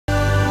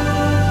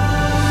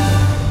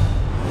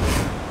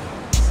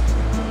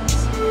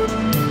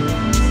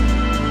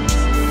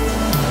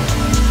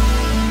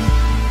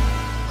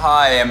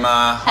Hi,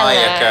 Emma. Hello. Hi,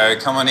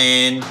 Echo. Come on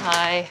in.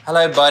 Hi.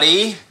 Hello,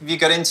 buddy. Have you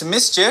got into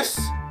mischief?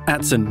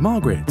 At St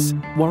Margaret's,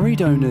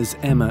 worried owners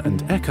Emma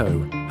and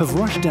Echo have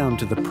rushed down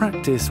to the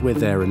practice with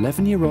their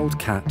 11-year-old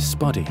cat,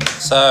 Spuddy.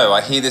 So,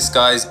 I hear this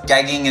guy's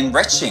gagging and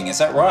retching. Is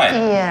that right?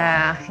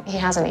 Yeah, he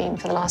hasn't eaten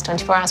for the last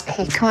 24 hours, but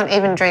he can't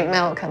even drink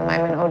milk at the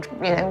moment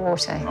or,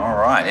 water. All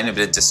right, in a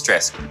bit of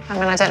distress. I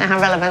mean, I don't know how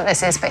relevant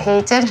this is, but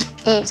he did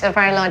eat a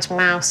very large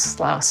mouse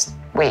last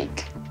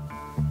week.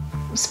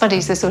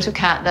 Spuddy's the sort of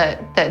cat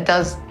that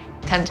does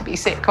tend to be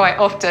sick quite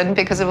often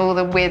because of all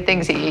the weird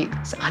things he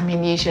eats. I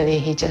mean, usually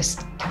he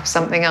just coughs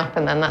something up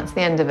and then that's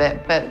the end of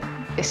it. But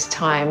this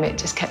time it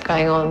just kept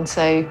going on,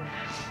 so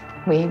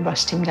we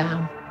rushed him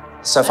down.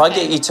 So if I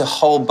get you to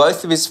hold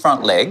both of his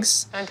front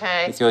legs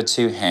with your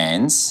two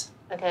hands.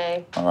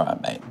 Okay. All right,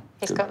 mate.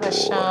 He's got the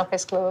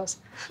sharpest claws.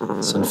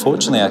 So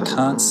unfortunately, I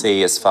can't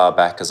see as far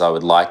back as I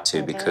would like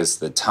to because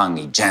the tongue,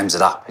 he jams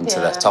it up into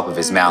the top of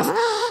his mouth.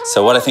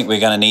 So what I think we're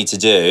going to need to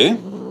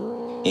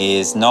do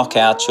is knock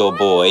out your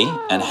boy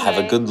and have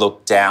a good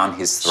look down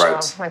his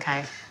throat. Sure.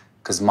 Okay.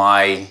 Because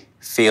my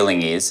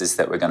feeling is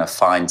that we're going to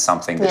find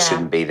something that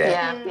shouldn't be there.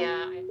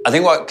 Yeah. I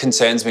think what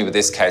concerns me with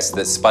this case is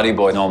that Spuddy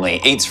Boy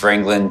normally eats for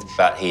England,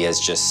 but he has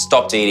just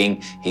stopped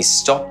eating, he's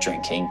stopped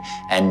drinking,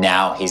 and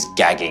now he's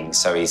gagging.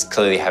 So he's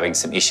clearly having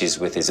some issues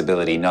with his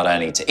ability not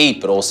only to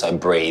eat, but also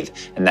breathe,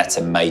 and that's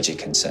a major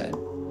concern.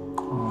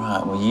 All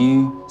right, will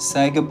you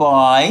say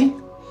goodbye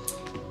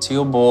to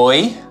your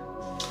boy?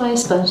 Bye,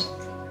 Spud.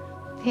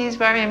 He's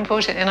very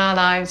important in our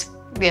lives.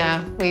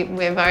 Yeah,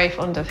 we're very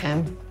fond of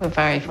him. We're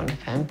very fond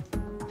of him.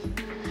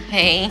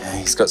 Hey. Yeah,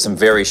 he's got some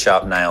very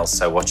sharp nails,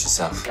 so watch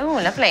yourself. Oh,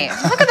 lovely.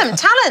 Look at them,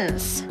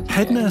 talons.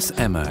 Head nurse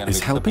Emma is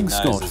helping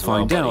Scott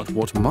find out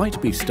what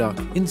might be stuck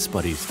in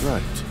Spuddy's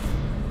throat.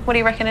 What do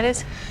you reckon it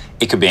is?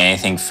 It could be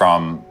anything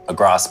from a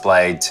grass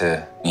blade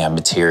to,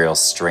 material,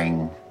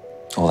 string,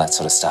 all that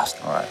sort of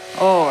stuff. All right.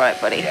 All right,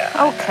 buddy.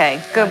 Yeah,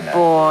 okay, good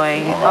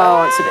boy.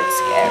 Oh, it's a bit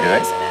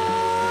scary, isn't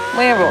it?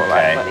 We're all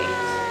right, buddy.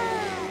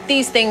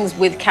 These things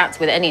with cats,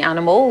 with any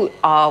animal,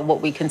 are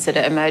what we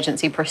consider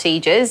emergency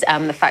procedures.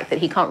 The fact that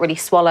he can't really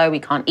swallow, he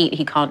can't eat,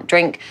 he can't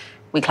drink,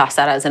 we class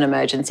that as an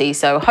emergency.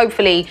 So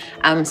hopefully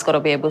Scott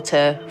will be able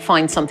to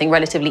find something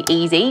relatively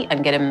easy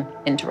and get him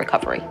into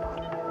recovery.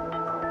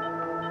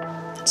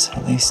 So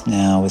at least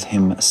now with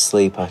him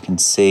asleep, I can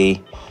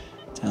see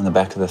down the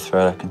back of the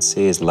throat, I can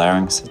see his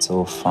larynx, it's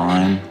all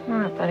fine. All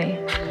right, buddy.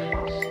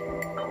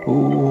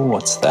 Ooh,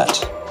 what's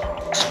that?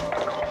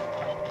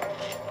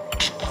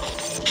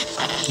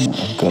 Oh,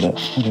 I've got it,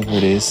 whatever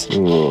it is.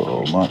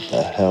 Ooh, what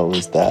the hell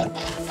is that?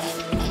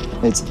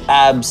 It's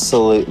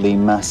absolutely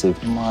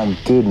massive. My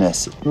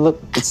goodness. Look,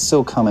 it's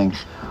still coming.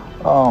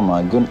 Oh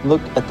my goodness,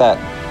 look at that.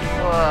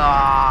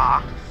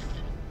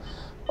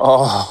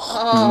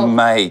 Oh,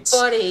 mate.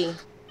 Buddy.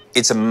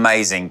 It's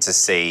amazing to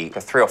see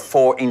a 3 or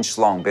 4 inch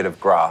long bit of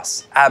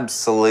grass.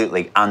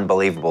 Absolutely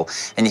unbelievable.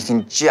 And you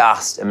can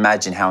just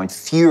imagine how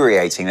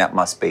infuriating that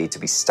must be to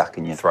be stuck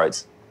in your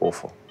throat.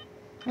 Awful.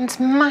 It's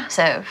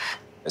massive.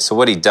 So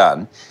what he'd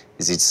done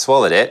is he'd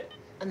swallowed it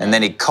and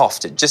then he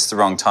coughed at just the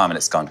wrong time and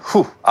it's gone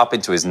up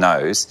into his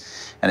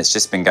nose and it's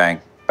just been going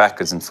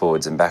backwards and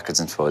forwards and backwards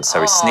and forwards. So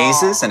he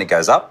sneezes and it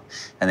goes up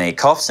and then he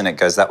coughs and it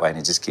goes that way and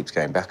it just keeps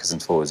going backwards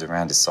and forwards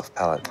around his soft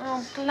palate.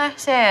 Oh,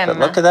 bless him. But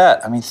look at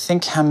that. I mean,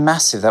 think how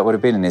massive that would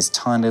have been in his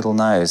tiny little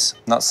nose.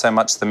 Not so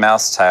much the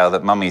mouse tail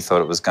that Mummy thought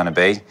it was going to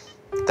be.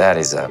 That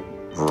is a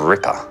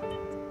ripper.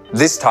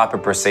 This type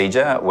of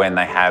procedure, when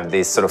they have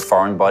this sort of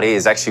foreign body,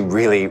 is actually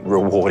really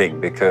rewarding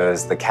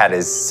because the cat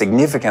is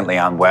significantly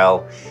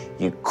unwell.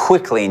 You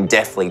quickly and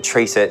deftly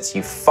treat it,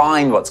 you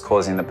find what's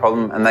causing the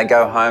problem, and they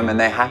go home and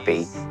they're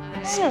happy.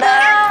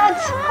 Dad!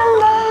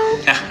 Hello!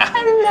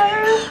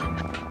 Hello!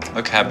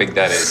 Look how big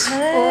that is.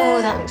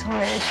 Oh, that looks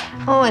horrid.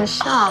 Oh, and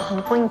sharp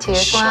and pointy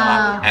as well.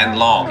 Sharp and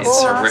long.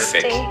 It's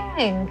horrific.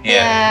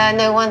 Yeah,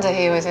 no wonder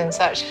he was in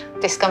such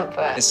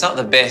discomfort. It's not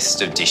the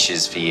best of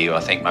dishes for you, I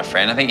think, my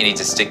friend. I think you need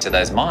to stick to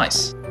those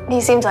mice. He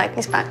seems like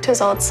he's back to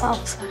his old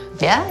self, so.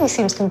 Yeah, he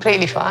seems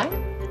completely fine.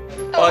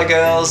 Bye,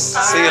 girls.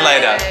 See you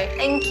later.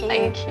 Thank you.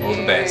 Thank you. All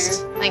the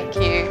best. Thank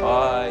you.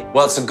 Bye.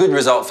 Well, it's a good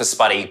result for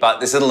Spuddy, but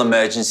this little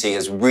emergency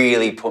has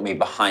really put me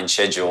behind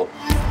schedule.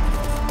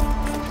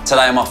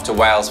 Today I'm off to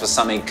Wales for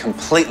something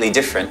completely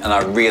different and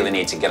I really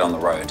need to get on the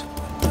road.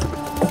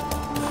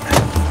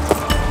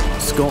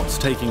 Scott's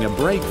taking a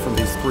break from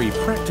his 3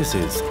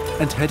 practices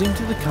and heading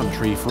to the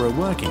country for a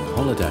working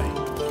holiday.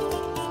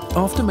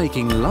 After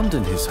making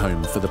London his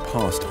home for the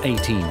past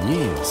 18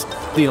 years,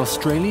 the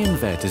Australian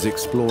vet is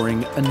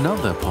exploring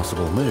another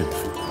possible move.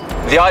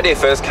 The idea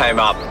first came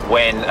up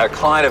when a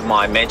client of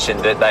mine mentioned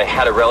that they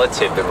had a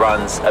relative that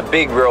runs a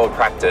big rural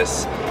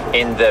practice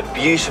in the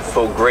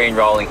beautiful green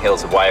rolling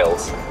hills of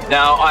Wales.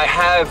 Now, I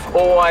have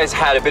always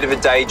had a bit of a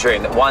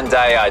daydream that one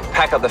day I'd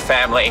pack up the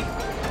family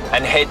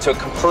and head to a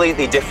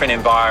completely different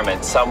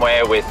environment,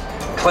 somewhere with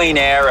clean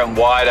air and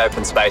wide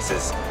open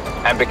spaces,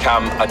 and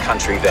become a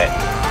country vet.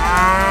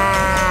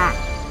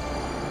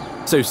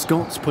 So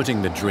Scott's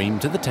putting the dream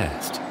to the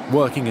test.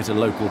 working at a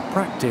local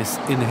practice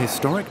in the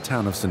historic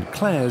town of St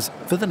Clair's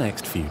for the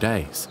next few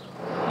days.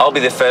 I'll be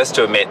the first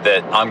to admit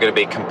that I'm going to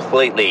be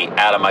completely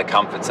out of my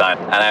comfort zone,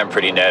 and I'm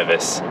pretty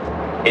nervous.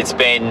 It's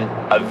been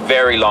a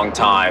very long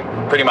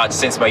time, pretty much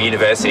since my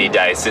university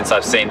days, since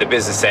I've seen the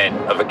business end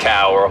of a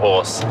cow or a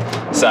horse.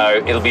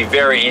 So it'll be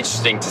very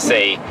interesting to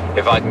see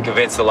if I can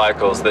convince the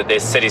locals that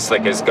this city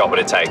slicker's got what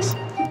it takes.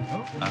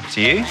 Up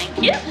to you.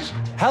 Thank you.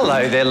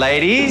 Hello there,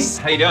 ladies.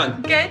 How you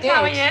doing? Good,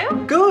 how are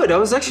you? Good. I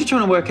was actually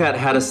trying to work out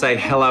how to say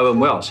hello in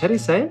Welsh. How do you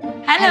say it?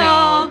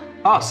 Hello.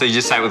 Oh, so you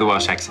just say it with a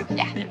Welsh accent?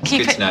 Yeah,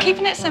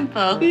 Keeping it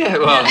simple. Yeah,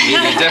 well, you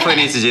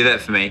definitely need to do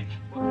that for me.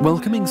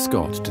 Welcoming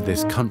Scott to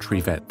this country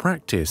vet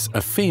practice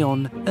are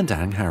Fionn and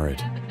Ang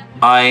Harrod.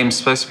 I'm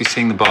supposed to be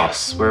seeing the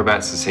boss.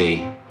 Whereabouts is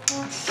he?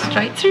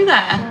 Straight through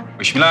there.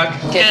 Wish me luck.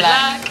 Good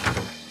luck.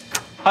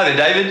 Hi there,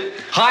 David.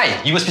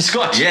 Hi, you must be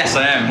Scott. Yes,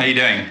 I am. How you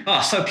doing?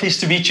 Oh, so pleased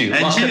to meet you.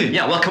 And welcome, you.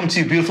 Yeah, welcome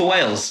to beautiful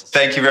Wales.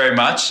 Thank you very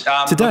much.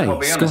 Today, I'll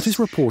be Scott honest. is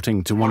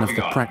reporting to one of have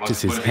the we got?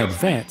 practice's What have we head got?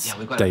 vets, Yeah,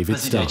 we've got David a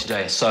busy day Stark.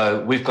 today.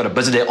 So we've got a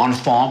busy day on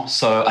farm,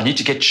 so I need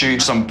to get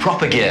you some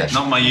proper gear.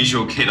 Not my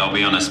usual kit, I'll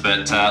be honest,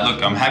 but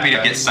look, I'm happy to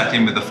get stuck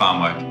in with the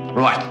farm work.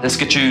 Right, let's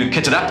get you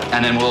kitted up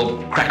and then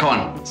we'll crack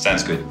on.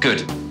 Sounds good.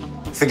 Good.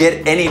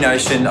 Forget any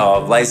notion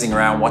of lazing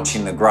around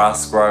watching the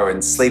grass grow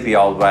in sleepy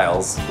old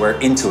Wales. We're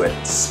into it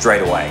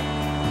straight away.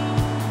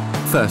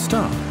 First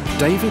up,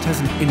 David has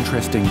an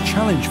interesting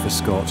challenge for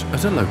Scott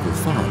at a local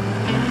farm.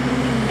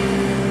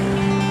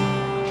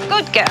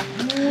 Good girl.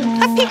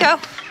 Up you go.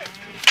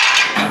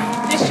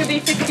 This should be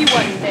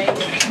 61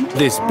 days.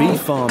 This bee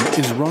farm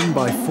is run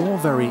by 4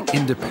 very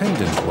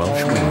independent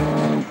Welsh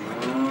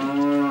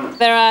women.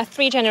 There are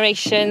 3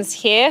 generations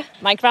here,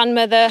 my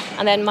grandmother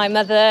and then my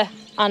mother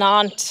and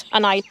aunt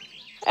and I.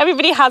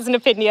 Everybody has an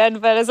opinion,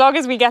 but as long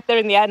as we get there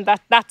in the end,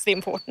 that's the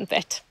important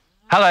bit.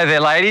 Hello there,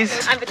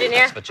 ladies. I'm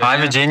Virginia. Hi,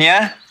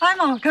 Virginia. Hi,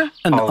 Olga.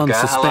 An Olga,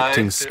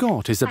 unsuspecting hello.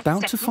 Scott is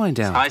about to find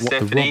out Hi, what the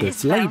Stephanie.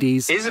 Roberts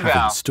ladies have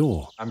Isabel. in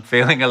store. I'm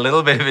feeling a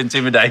little bit of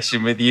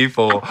intimidation with you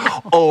 4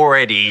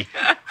 already.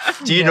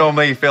 Do you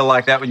normally feel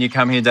like that when you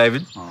come here,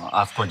 David? Oh,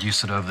 I've got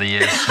used to it over the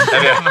years.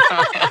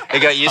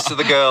 You got used to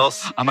the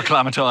girls. I'm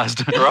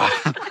acclimatised. Right.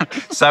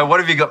 So what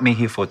have you got me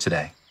here for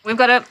today? We've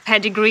got a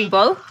pedigree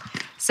bull,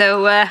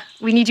 so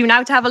we need you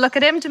now to have a look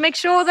at him to make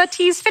sure that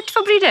he's fit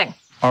for breeding.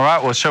 All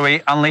right, well, shall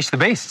we unleash the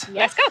beast?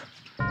 Let's go.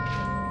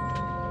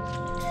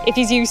 If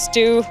he's used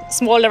to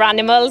smaller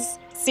animals,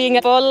 seeing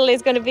a bull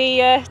is going to be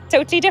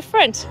totally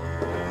different.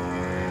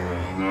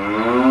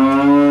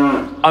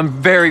 I'm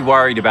very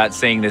worried about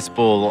seeing this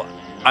bull.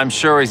 I'm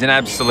sure he's an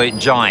absolute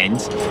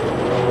giant.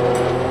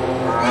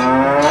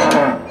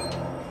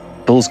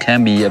 Bulls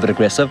can be a bit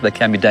aggressive, they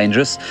can be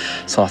dangerous,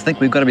 so I think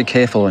we've got to be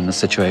careful in this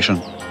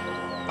situation.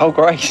 Oh,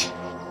 great.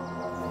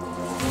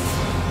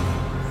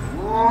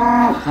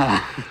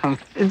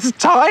 It's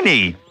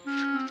tiny.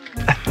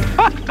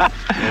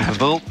 There's the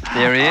bull,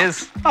 there he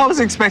is. I was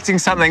expecting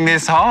something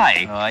this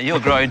high. You'll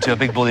grow into a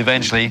big bull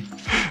eventually.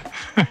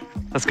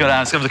 Let's go down,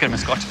 let's have a look at him,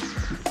 Scott.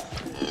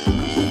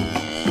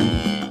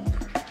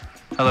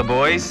 Hello,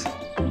 boys.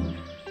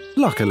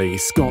 Luckily,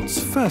 Scott's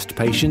first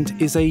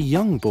patient is a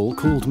young bull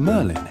called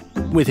Merlin,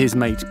 with his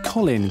mate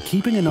Colin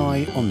keeping an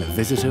eye on the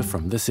visitor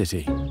from the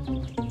city.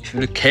 If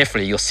you look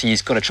carefully, you'll see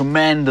he's got a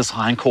tremendous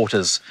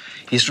hindquarters.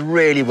 He's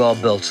really well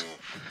built.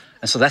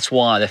 And so that's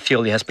why they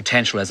feel he has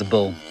potential as a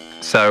bull.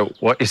 So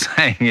what you're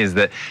saying is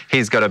that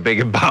he's got a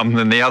bigger bum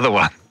than the other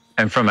one.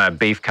 And from a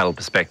beef cattle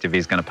perspective,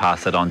 he's going to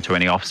pass it on to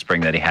any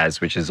offspring that he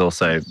has, which is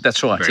also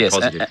That's right, very yes,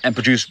 positive. and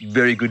produce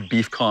very good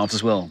beef calves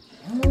as well.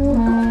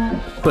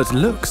 But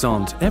looks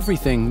aren't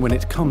everything when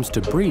it comes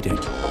to breeding.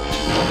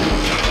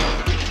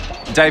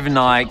 Dave and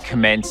I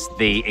commenced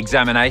the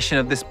examination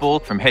of this bull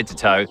from head to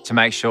toe to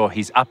make sure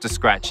he's up to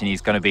scratch and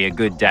he's going to be a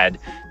good dad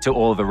to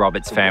all of the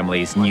Roberts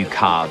family's new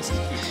calves.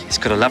 He's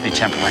got a lovely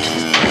temperament.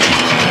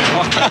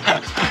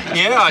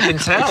 Yeah, I can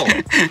tell.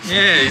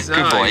 Yeah, he's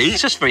Good boy.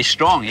 He's just very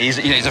strong. He's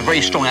a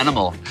very strong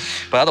animal.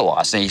 But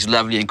otherwise, he's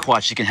lovely and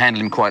quiet. You can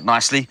handle him quite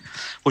nicely.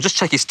 We'll just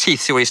check his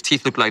teeth, see what his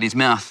teeth look like in his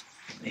mouth.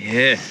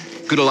 Yeah.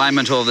 Good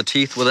alignment of the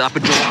teeth with the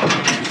upper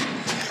jaw.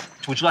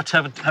 Would you like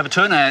to have a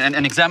turn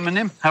and examine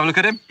him? Have a look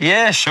at him?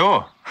 Yeah,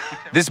 sure.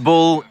 This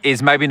bull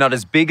is maybe not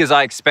as big as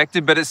I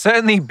expected, but it's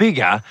certainly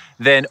bigger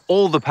than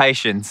all the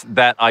patients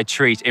that I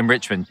treat in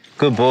Richmond.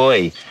 Good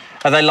boy.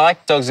 Are they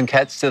like dogs and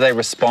cats? Do they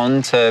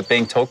respond to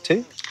being talked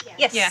to?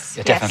 Yes.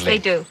 Yeah, definitely. Yes, they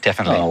do.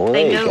 Definitely. Oh, well,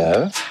 They there you know.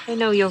 go. They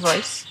know your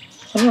voice.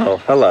 Oh,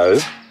 hello.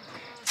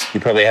 You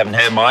probably haven't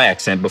heard my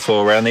accent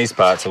before around these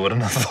parts, I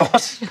wouldn't have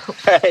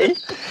thought. Hey.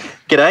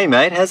 G'day,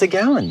 mate. How's it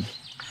going?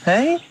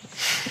 Hey?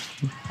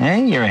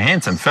 Hey, you're a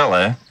handsome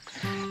fellow.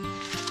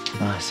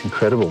 Nice,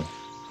 incredible.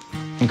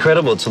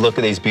 Incredible to look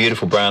at these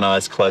beautiful brown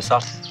eyes close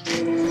up.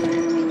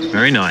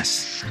 Very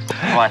nice.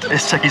 Right,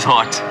 let's check his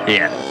height.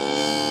 Yeah.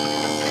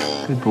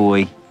 Good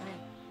boy.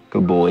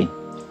 Good boy.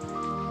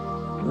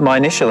 My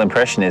initial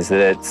impression is that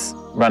it's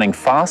running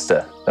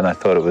faster than I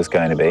thought it was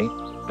going to be.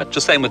 But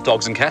just same with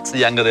dogs and cats. The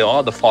younger they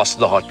are, the faster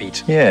the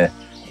heartbeat. Yeah.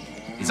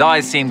 His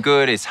eyes seem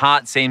good, his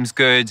heart seems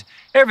good,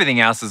 Everything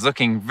else is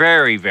looking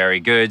very, very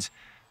good.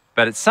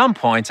 But at some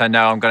point, I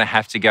know I'm going to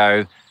have to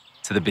go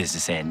to the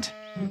business end.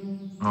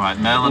 All right,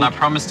 Merlin, I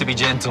promise to be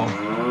gentle.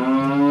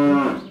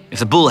 If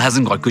the bull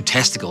hasn't got good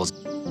testicles,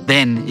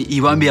 then he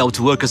won't be able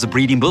to work as a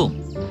breeding bull.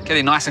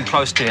 Getting nice and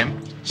close to him.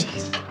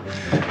 Jeez.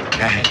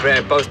 Okay,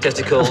 grab both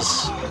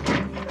testicles.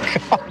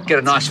 Get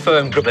a nice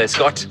firm grip there,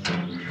 Scott.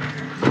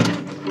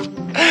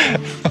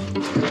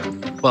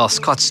 Well,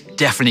 Scott's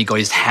definitely got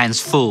his hands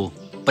full,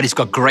 but he's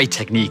got great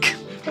technique.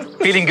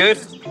 Feeling good?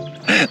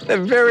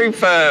 They're very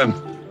firm.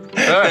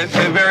 They're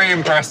very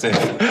impressive.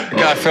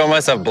 I feel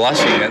myself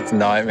blushing. It's a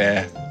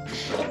nightmare.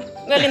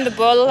 Merlin the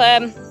bull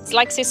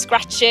likes his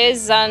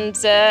scratches and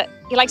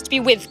he likes to be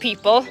with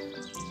people.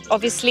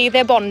 Obviously,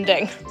 they're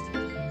bonding.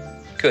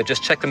 Good,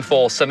 just check them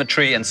for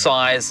symmetry and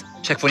size.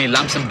 Check for any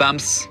lumps and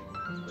bumps.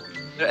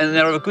 And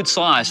they're of a good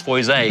size for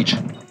his age.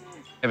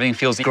 Everything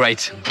feels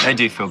great. They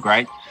do feel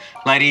great.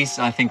 Ladies,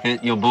 I think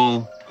that your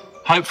bull,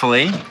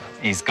 hopefully,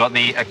 he's got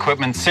the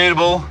equipment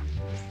suitable.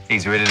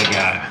 He's ready to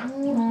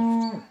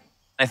go.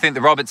 I think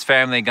the Roberts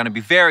family are going to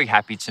be very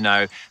happy to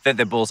know that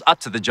their bull's up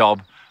to the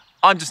job.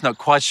 I'm just not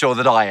quite sure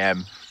that I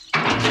am.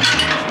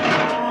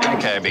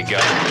 Okay, big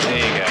guy. There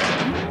you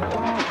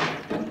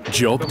go.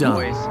 Job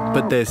done,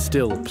 but there's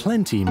still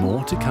plenty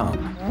more to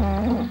come.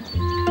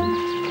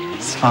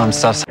 It's fun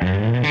stuff.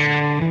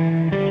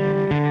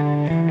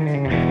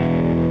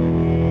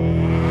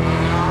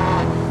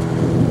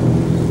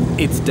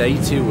 It's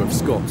day 2 of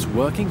Scott's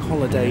working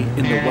holiday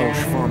in the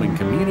Welsh farming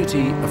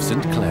community of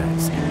St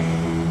Clair's,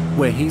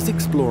 where he's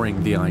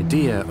exploring the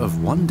idea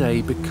of one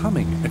day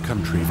becoming a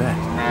country vet.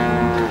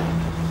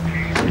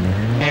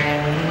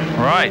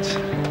 Right.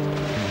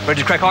 Ready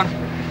to crack on?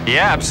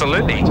 Yeah,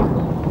 absolutely.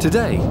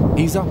 Today,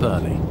 he's up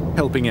early,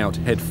 helping out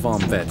head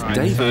farm vet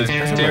David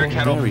at a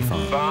local dairy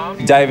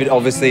farm. David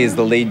obviously is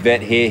the lead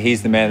vet here.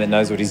 He's the man that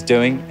knows what he's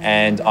doing,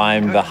 and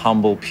I'm the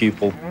humble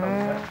pupil.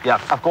 Yeah,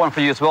 I've got one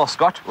for you as well,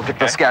 Scott. We'll get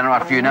the scanner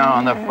out for you now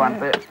on the front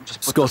there.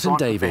 Scott and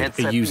David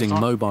are using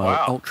mobile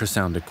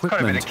ultrasound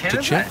equipment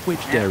to check which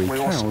dairy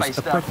cows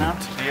are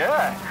pregnant.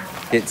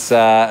 It's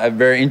a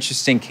very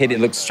interesting kit. It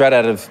looks straight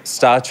out of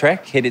Star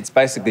Trek kit. It's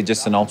basically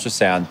just an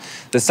ultrasound.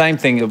 The same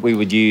thing that we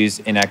would use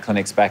in our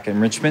clinics back in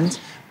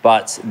Richmond,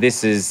 but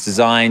this is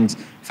designed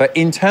for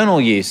internal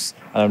use.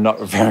 And I'm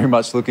not very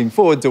much looking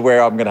forward to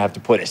where I'm going to have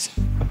to put it.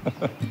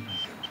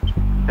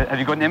 Have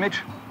you got an image?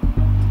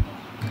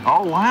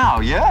 Oh,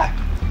 wow, yeah.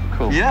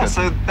 Cool. Yeah, good.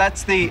 so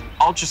that's the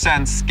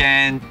ultrasound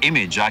scan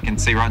image I can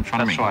see right in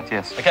front of me. That's right,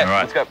 yes. Okay,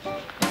 right. let's go.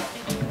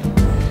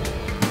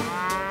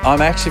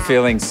 I'm actually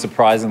feeling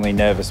surprisingly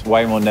nervous,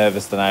 way more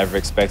nervous than I ever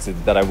expected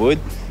that I would.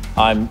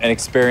 I'm an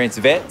experienced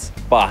vet,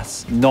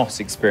 but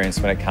not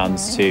experienced when it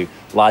comes to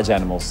large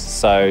animals.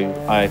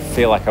 So I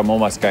feel like I'm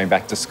almost going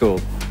back to school.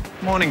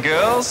 Morning,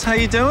 girls. How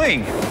you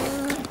doing?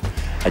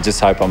 I just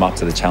hope I'm up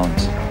to the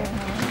challenge.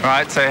 All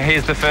right, so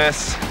here's the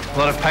first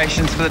lot of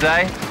patience for the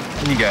day.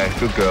 In you go,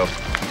 good girl.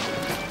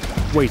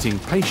 Waiting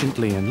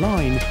patiently in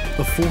line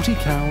are 40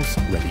 cows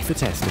ready for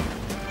testing.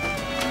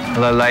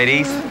 Hello,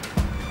 ladies.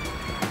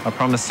 I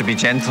promise to be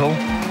gentle.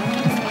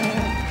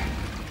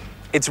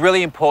 It's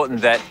really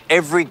important that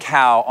every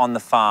cow on the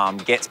farm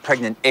gets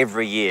pregnant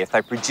every year. If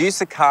they produce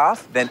a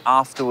calf, then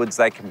afterwards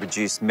they can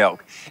produce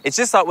milk. It's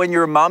just like when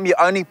you're a mum, you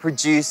only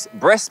produce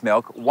breast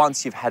milk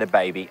once you've had a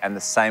baby, and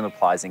the same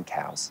applies in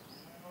cows.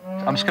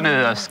 I'm just going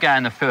to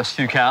scan the first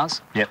few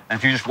cows. Yep. And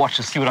if you just watch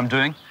to see what I'm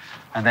doing,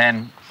 and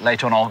then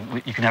later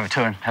on you can have a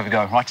turn, have a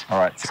go, right? All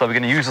right. So we're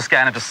going to use the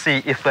scanner to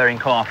see if they're in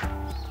calf.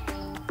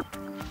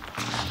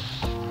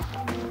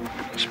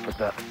 Just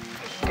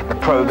get the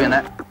probe in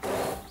it.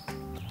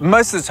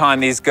 Most of the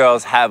time, these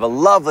girls have a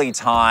lovely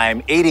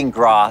time eating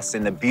grass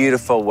in the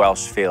beautiful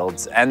Welsh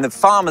fields. And the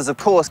farmers, of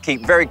course,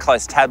 keep very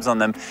close tabs on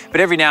them. But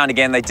every now and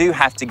again, they do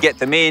have to get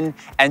them in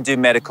and do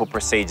medical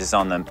procedures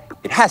on them.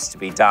 It has to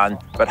be done,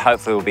 but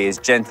hopefully we'll be as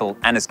gentle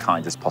and as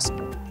kind as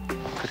possible.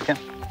 Good again.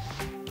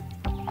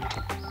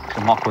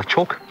 Mark with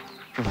chalk.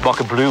 Mark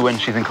a blue when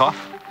she's in calf.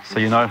 So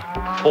you know,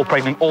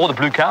 all the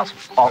blue cows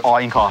are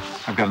in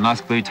calf. I've got a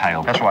nice blue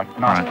tail. That's right.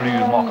 Nice blue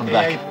mark on the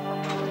back.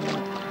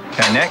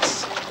 Okay,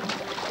 next.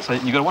 So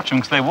you got to watch them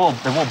because they will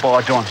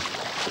barge on.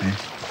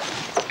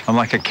 I'm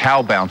like a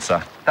cow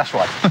bouncer. That's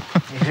right.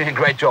 You're doing a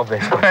great job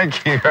there.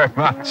 Thank you very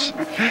much.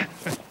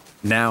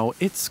 Now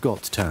it's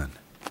Scott's turn.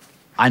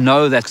 I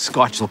know that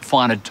Scott will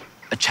find it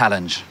a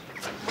challenge.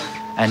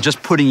 And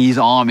just putting his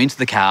arm into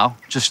the cow,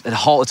 it's a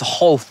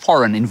whole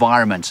foreign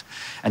environment.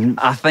 And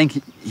I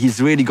think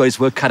he's really got his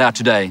work cut out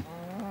today.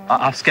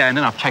 I've scanned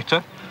and I've checked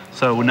her.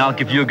 So we'll now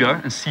give you a go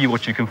and see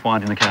what you can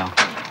find in the cow.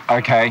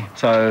 Okay.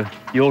 So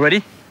you all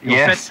ready?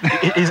 Yes.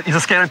 Is the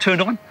scanner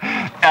turned on?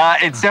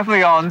 It's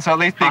definitely on, so at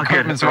least the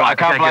equipment's right. I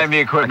can't blame the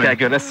equipment. Okay,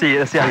 good. Let's see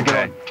how you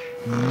go.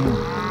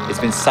 It's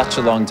been such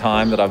a long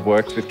time that I've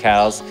worked with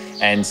cows,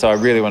 and so I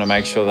really want to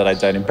make sure that I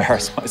don't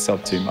embarrass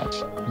myself too much.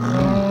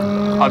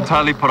 I'm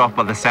totally put off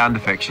by the sound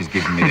effect she's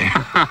giving me there.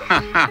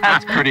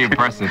 That's pretty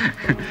impressive.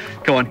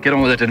 Go on, get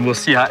on with it, and we'll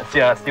see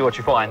what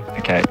you find.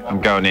 Okay,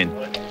 I'm going in.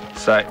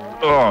 So,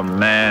 oh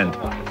man.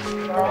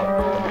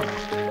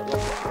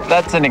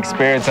 That's an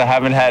experience I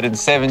haven't had in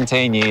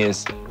 17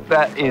 years.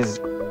 That is,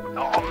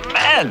 oh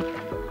man!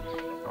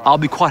 I'll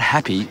be quite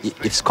happy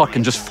if Scott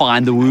can just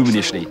find the womb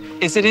initially.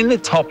 Is it in the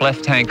top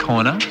left-hand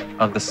corner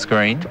of the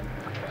screen?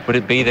 Would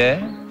it be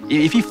there?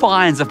 If he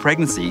finds a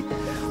pregnancy,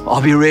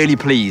 I'll be really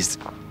pleased.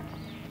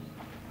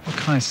 What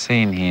can I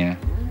see in here?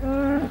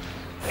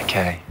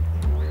 Okay,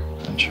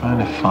 I'm trying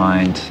to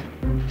find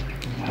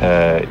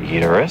her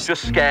uterus.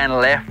 Just scan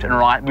left and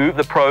right, move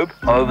the probe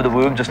over the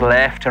womb, just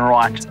left and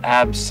right. It's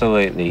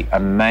absolutely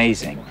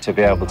amazing to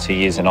be able to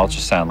use an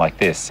ultrasound like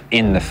this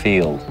in the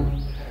field.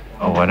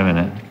 Oh, wait a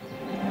minute.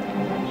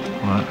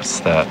 What's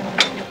that?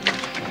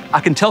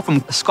 I can tell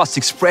from Scott's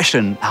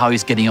expression how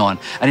he's getting on.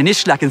 And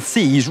initially I can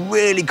see he's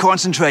really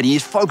concentrating,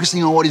 he's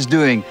focusing on what he's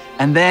doing.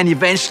 And then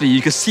eventually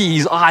you can see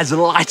his eyes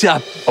light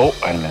up. Oh,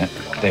 wait a minute.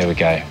 There we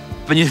go.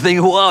 And you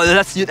think, wow,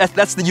 that's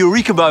the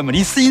eureka moment.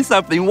 He's seen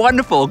something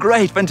wonderful,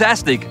 great,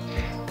 fantastic.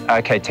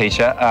 Okay,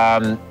 teacher,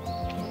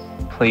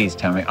 please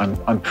tell me,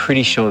 I'm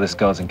pretty sure this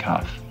girl's in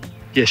calf.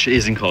 Yes, she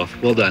is in calf.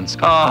 Well done,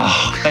 Scott.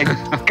 Oh, thank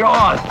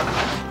God.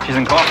 She's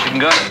in calf, she can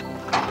go.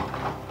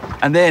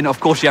 And then, of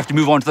course, you have to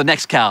move on to the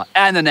next cow,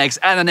 and the next,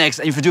 and the next,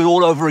 and you have to do it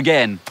all over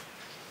again.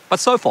 But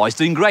so far, he's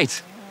doing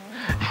great.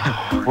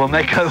 We'll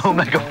make a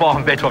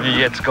farm vet of you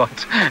yet,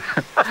 Scott.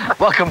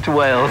 Welcome to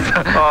Wales.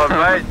 Oh,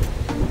 mate.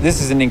 This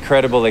is an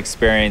incredible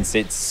experience.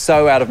 It's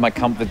so out of my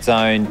comfort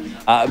zone,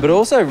 but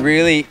also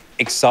really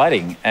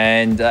exciting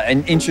and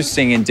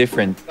interesting and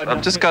different.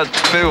 I've just got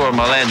poo on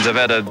my lens. I've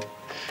had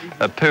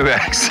a poo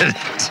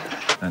accident.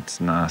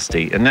 That's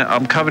nasty. And now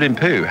I'm covered in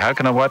poo. How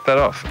can I wipe that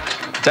off?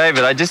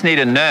 David, I just need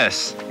a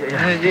nurse.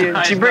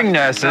 Do you bring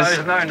nurses? No,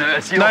 there's no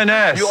nurse. No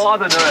nurse. You are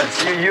the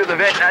nurse. You're the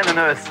vet and the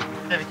nurse.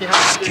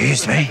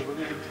 Excuse me.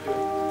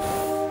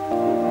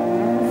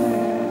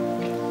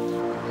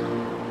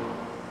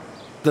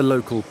 The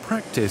local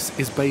practice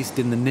is based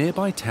in the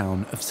nearby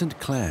town of St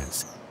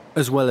Clair's.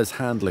 As well as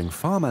handling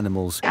farm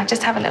animals, I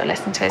just have a little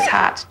listen to his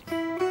heart.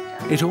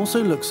 it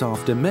also looks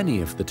after many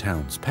of the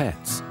town's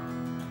pets.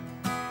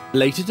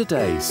 Later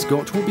today,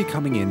 Scott will be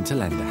coming in to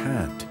lend a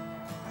hand.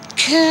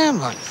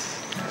 Come on.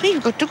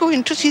 You've got to go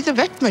in to see the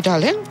vet, my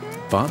darling.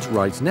 But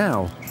right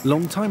now,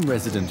 long-time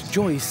resident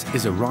Joyce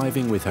is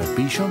arriving with her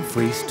Bichon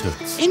Frise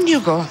Toots. In you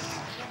go.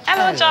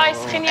 Hello,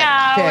 Joyce. Can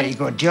you? Very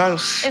good,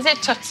 Jules. Is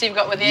it Toots you've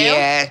got with you?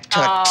 Yeah, Toots.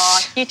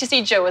 Oh, here to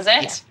see Joe, is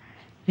it? Yeah.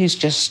 He's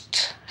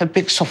just a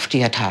big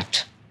softy at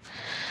heart.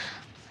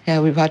 Yeah,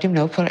 we've had him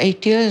now for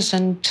 8 years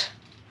and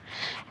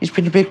he's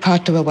been a big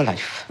part of our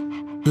life.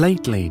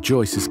 Lately,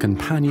 Joyce's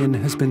companion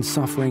has been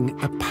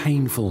suffering a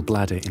painful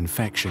bladder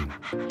infection.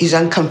 He's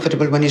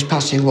uncomfortable when he's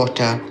passing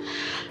water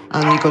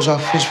and he goes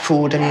off his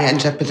food and he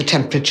ends up with a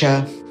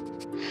temperature.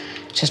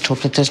 Just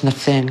hope that there's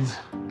nothing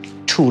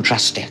too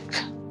drastic.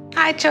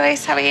 Hi,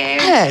 Joyce. How are you?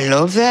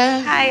 Hello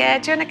there. Hiya.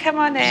 Do you want to come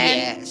on in?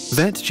 Yes.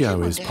 Vet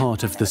Joe is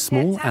part of the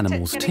small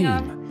animals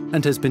team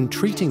and has been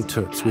treating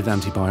Toots with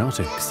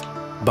antibiotics.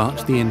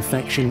 But the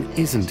infection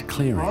isn't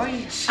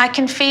clearing. I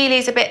can feel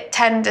he's a bit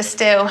tender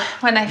still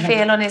when I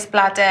feel on his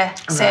bladder.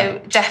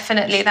 So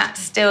definitely that's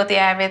still the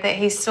area that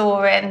he's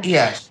sore in.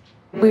 Yes.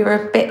 We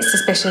were a bit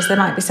suspicious there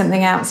might be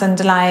something else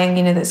underlying,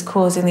 that's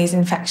causing these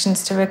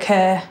infections to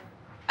recur.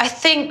 I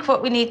think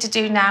what we need to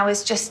do now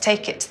is just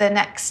take it to the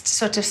next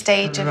sort of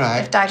stage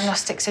of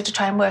diagnostics, so to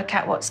try and work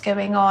out what's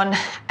going on.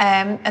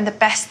 And the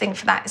best thing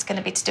for that is going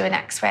to be to do an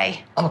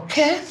X-ray.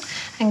 Okay.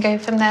 And go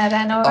from there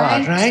then, all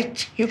right? All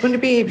right. You're going to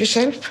behave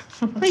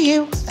yourself. Are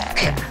you?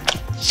 There.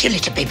 See you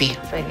later, baby.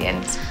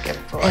 Brilliant. Good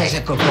boy. There's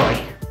a good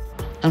boy.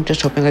 I'm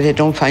just hoping that they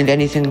don't find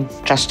anything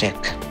drastic.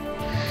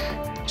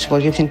 So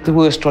you think the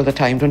worst all the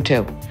time, don't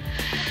you?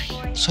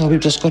 So we've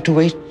just got to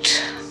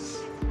wait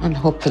and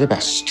hope for the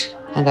best.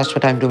 And that's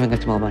what I'm doing at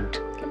the moment.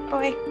 Good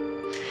boy.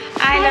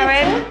 Hi,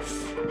 Lauren.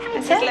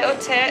 This is little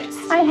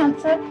Toots. Hi,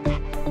 handsome.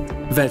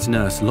 Vet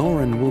nurse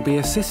Lauren will be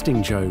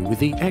assisting Joe with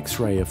the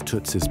X-ray of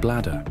Toots's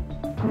bladder.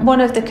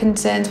 One of the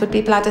concerns would be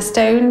bladder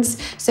stones,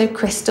 so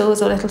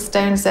crystals or little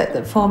stones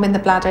that form in the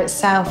bladder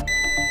itself.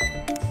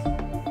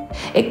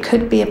 It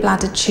could be a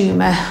bladder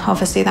tumour.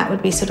 Obviously, that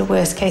would be sort of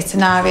worst case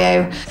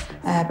scenario.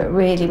 But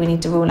really, we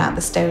need to rule out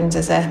the stones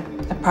as a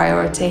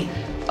priority.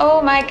 Oh,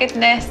 my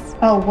goodness.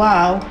 Oh,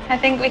 wow. I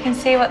think we can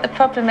see what the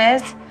problem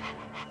is.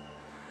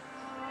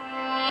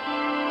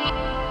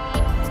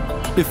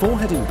 Before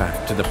heading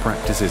back to the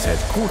practice's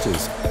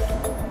headquarters,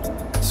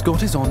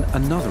 Scott is on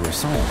another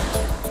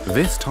assignment,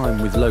 this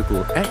time with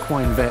local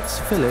equine vets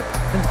Philip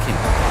and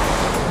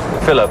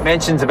Kim. Philip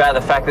mentions about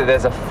the fact that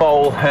there's a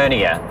foal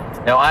hernia.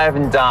 Now, I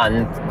haven't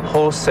done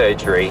horse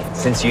surgery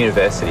since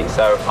university,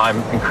 so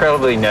I'm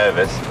incredibly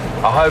nervous.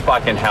 I hope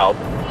I can help,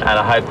 and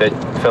I hope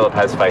that Philip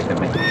has faith in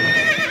me.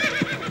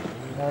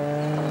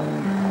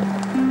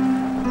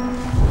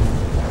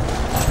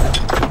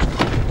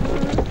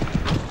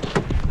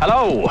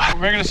 Hello.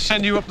 We're going to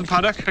send you up the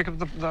paddock, pick up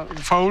the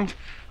foal,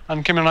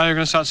 and Kim and I are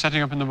going to start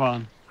setting up in the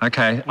barn.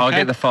 Okay, I'll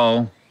get the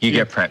foal, you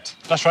get prepped.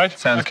 That's right.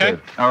 Sounds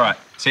good. All right,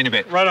 see you in a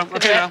bit. Right on,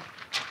 okay now.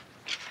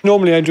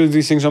 Normally I do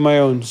these things on my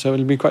own, so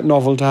it'll be quite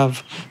novel to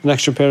have an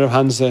extra pair of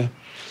hands there.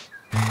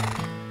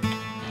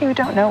 You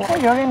don't know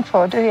what you're in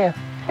for, do you?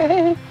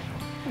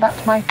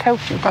 That's my coat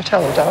you've got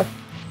hold of.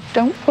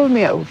 Don't pull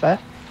me over.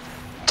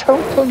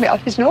 Don't pull me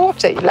off. He's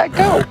naughty. Let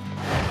go.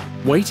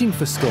 Waiting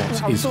for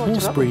Scott is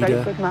horse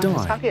breeder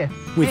Di,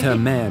 with her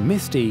mare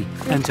Misty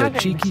and her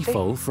cheeky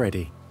foal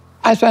Freddie.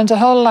 I spent a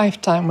whole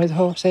lifetime with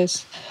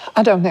horses.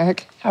 I don't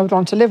think I would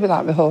want to live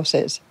without the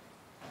horses.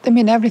 They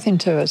mean everything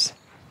to us.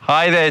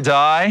 Hi there,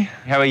 Di.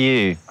 How are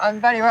you? I'm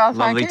very well,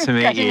 thank you. Lovely to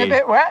meet Getting you. a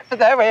bit wet, but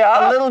there we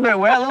are. A little bit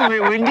wet, a little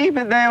bit windy,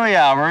 but there we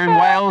are. We're in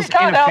Wales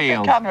in a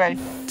field. Can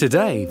we?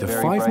 Today, the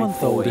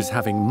 5-month-old is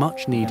having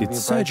much-needed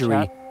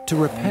surgery to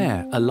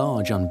repair a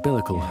large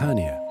umbilical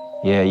hernia.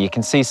 Yeah, you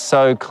can see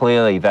so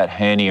clearly that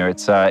hernia.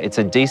 It's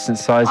a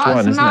decent-sized one,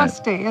 isn't it? It's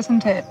nasty,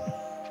 isn't it?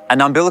 An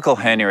umbilical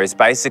hernia is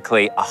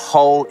basically a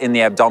hole in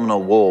the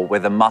abdominal wall where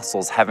the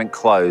muscles haven't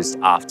closed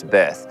after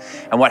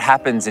birth. And what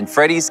happens in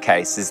Freddie's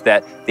case is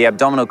that the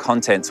abdominal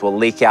contents will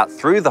leak out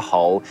through the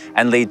hole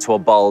and lead to a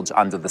bulge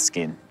under the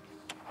skin.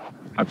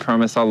 I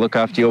promise I'll look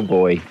after your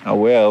boy. I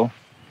will.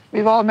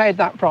 We've all made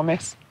that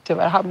promise to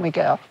her, haven't we,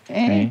 girl?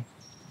 Okay.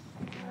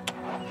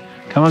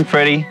 Come on,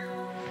 Freddie.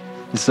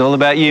 This is all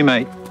about you,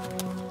 mate.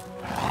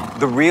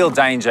 The real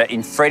danger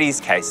in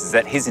Freddie's case is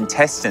that his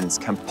intestines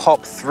can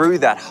pop through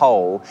that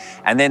hole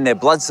and then their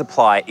blood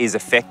supply is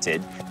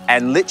affected.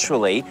 And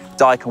literally,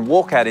 Di can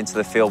walk out into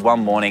the field one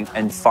morning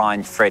and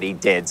find Freddie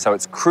dead. So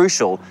it's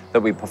crucial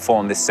that we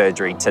perform this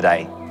surgery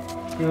today.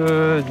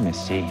 Good,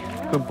 Misty.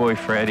 Good boy,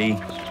 Freddie.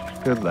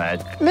 Good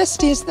lad.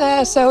 Misty's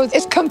there, so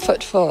it's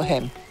comfort for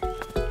him.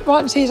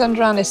 Once he's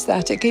under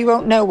anaesthetic, he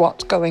won't know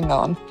what's going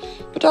on.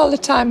 But all the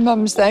time,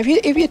 Mum's there.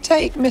 If you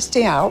take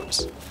Misty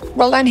out,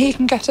 well, then he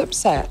can get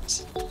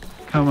upset.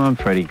 Come on,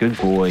 Freddie. Good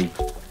boy.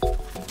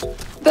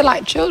 They're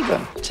like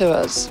children to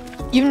us.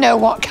 You know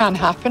what can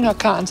happen or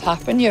can't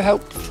happen. You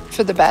hope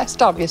for the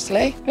best,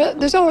 obviously. But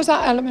there's always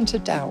that element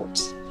of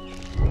doubt.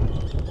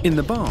 In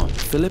the barn,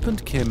 Philip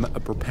and Kim are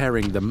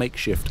preparing the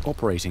makeshift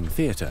operating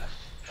theatre.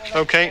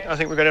 OK, I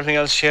think we've got everything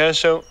else here,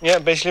 so, yeah,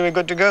 basically we're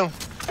good to go.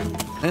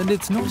 And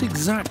it's not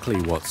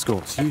exactly what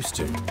Scott's used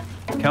to.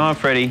 Come on,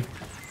 Freddie.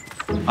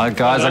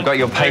 Guys, I've got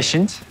your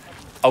patient.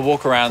 I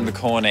walk around the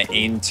corner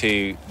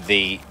into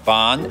the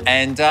barn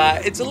and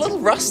it's a little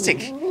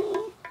rustic.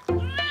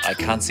 I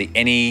can't see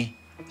any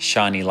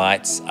shiny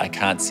lights. I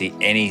can't see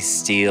any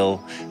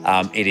steel.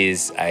 It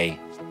is a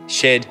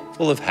shed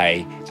full of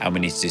hay and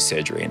we need to do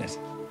surgery in it.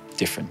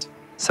 Different.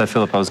 So,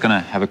 Philip, I was going to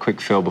have a quick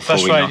feel before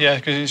That's we... right, yeah,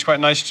 because it's quite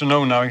nice to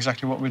know now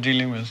exactly what we're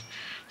dealing with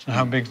and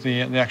how big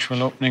the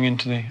actual opening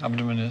into the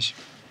abdomen is.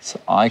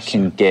 So I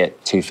can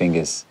get 2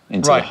 fingers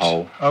into the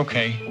hole.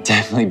 OK.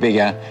 Definitely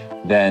bigger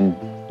than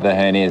the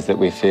hernias that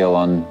we feel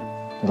on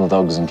little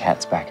dogs and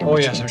cats back in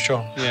yes, I'm sure.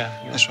 Yeah,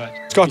 that's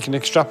right. Scott can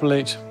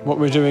extrapolate what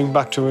we're doing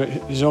back to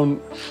his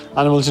own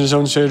animals in his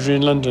own surgery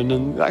in London,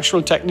 and the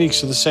actual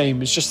techniques are the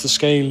same. It's just the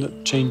scale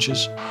that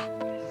changes.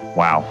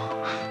 Wow.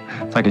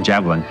 It's like a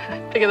javelin.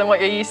 Bigger than what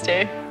you're used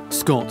to.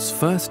 Scott's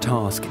first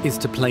task is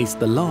to place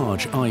the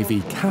large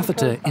IV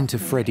catheter into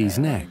Freddie's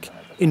neck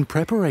in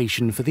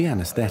preparation for the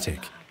anaesthetic.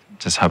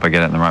 Just hope I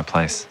get it in the right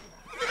place.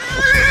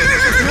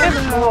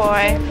 Good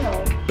boy.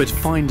 But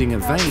finding a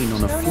vein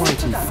on a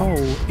flighty foal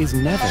is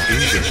never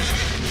easy.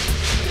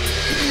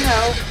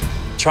 No.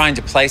 Trying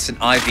to place an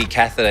IV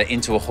catheter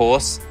into a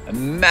horse, a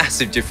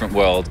massive different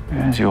world.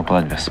 Where's your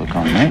blood vessel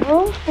gone, mate?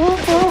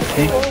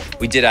 Okay.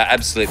 We did our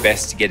absolute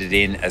best to get it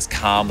in as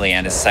calmly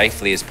and as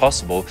safely as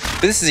possible,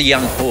 but this is a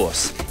young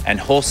horse, and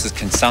horses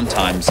can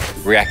sometimes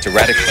react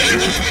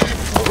erratically,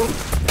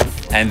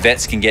 and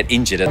vets can get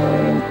injured.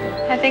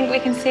 I think we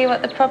can see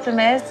what the problem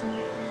is.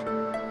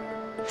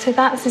 So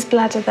that's his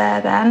bladder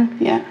there then.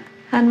 Yeah.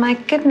 And my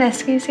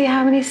goodness, can you see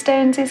how many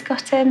stones he's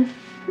got in?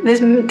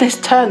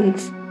 There's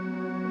tons.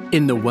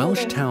 In the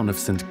Welsh town of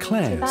St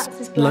Clair's,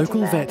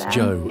 local vet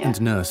Joe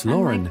and nurse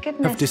Lauren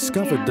have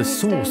discovered the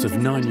source of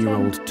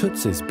 9-year-old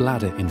Toots's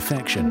bladder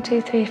infection. 1,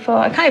 2, 3, 4.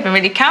 I can't even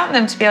really count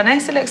them, to be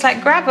honest. It looks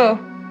like gravel.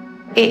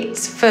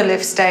 It's full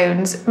of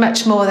stones,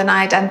 much more than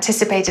I'd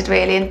anticipated,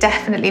 really, and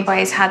definitely why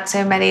he's had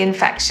so many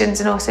infections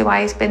and also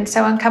why he's been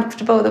so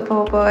uncomfortable, the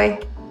poor boy.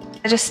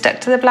 I just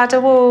stuck to the bladder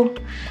wall.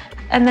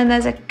 And then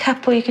there's a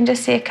couple, you can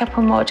just see a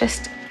couple more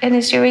just in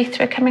his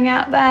urethra coming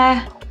out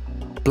there.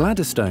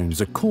 Bladder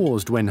stones are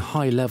caused when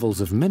high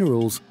levels of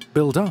minerals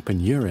build up in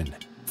urine,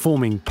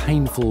 forming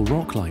painful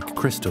rock-like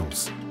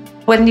crystals.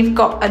 When you've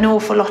got an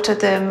awful lot of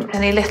them,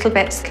 any little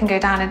bits can go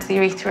down into the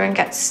urethra and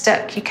get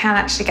stuck, you can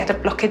actually get a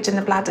blockage in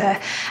the bladder,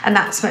 and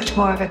that's much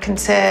more of a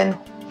concern.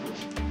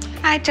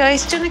 Hi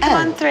Joyce, do you want to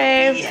come on through?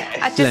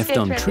 Yes. Left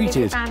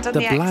untreated,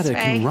 the bladder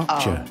can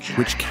rupture,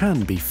 which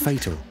can be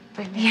fatal.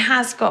 He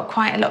has got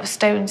quite a lot of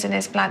stones in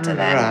his bladder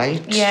then.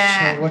 Right.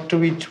 Yeah. So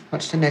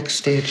what's the next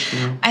stage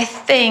now? I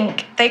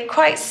think they're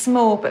quite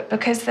small, but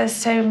because there's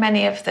so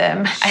many of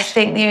them, I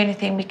think the only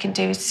thing we can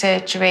do is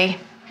surgery.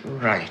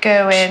 Right.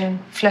 Go in,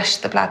 flush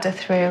the bladder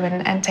through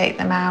and take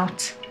them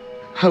out.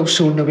 How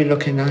soon are we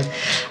looking at?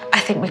 I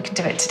think we can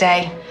do it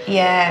today.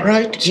 Yeah,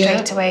 right,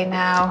 straight away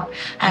now.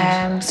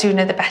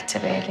 Sooner the better,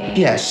 really.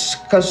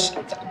 Yes, because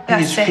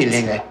he's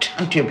feeling it,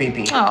 aren't you,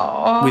 baby?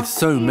 Aww. With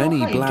so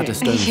many bladder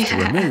stones to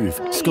remove,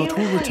 Scott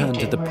will return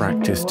to the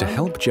practice to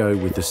help Jo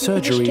with the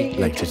surgery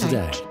later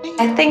today.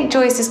 I think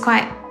Joyce is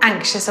quite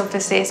anxious,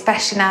 obviously,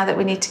 especially now that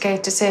we need to go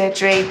to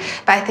surgery.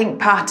 But I think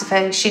part of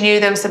her, she knew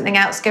there was something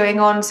else going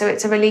on, so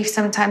it's a relief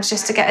sometimes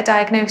just to get a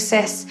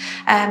diagnosis.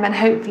 And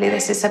hopefully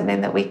this is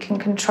something that we can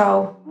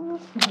control.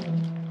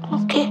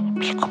 Okay,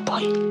 be a good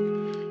boy.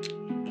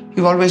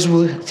 You always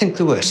think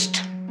the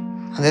worst,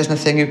 and there's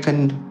nothing you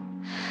can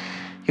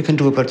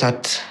do about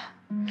that.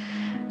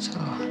 So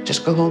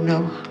just go home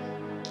now,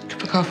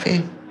 cup of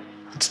coffee,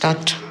 and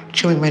start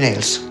chewing my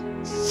nails.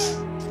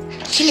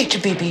 See you later,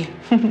 baby.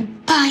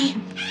 Bye.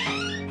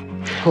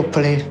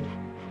 Hopefully,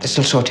 this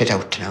will sort it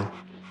out now.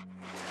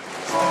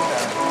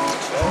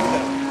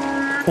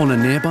 On a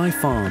nearby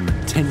farm,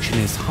 tension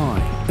is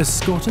high as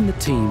Scott and the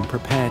team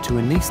prepare to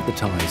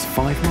anaesthetize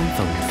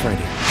 5-month-old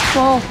Freddie.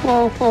 Whoa,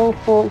 whoa, whoa,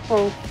 whoa,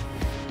 whoa.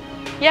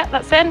 Yeah,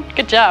 that's in.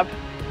 Good job.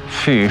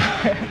 Phew.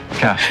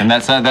 Gosh, and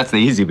that's the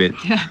easy bit.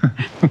 Yeah.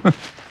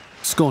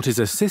 Scott is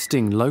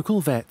assisting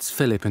local vets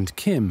Philip and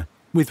Kim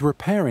with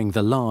repairing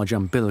the large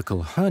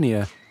umbilical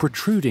hernia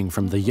protruding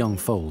from the young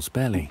foal's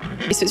belly.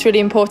 So it's really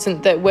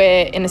important that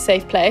we're in a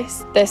safe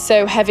place. They're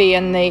so heavy,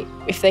 and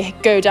if they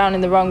go down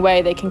in the wrong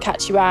way, they can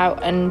catch you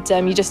out, and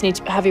you just need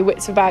to have your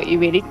wits about you,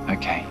 really.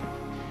 Okay.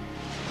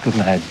 Good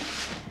lad.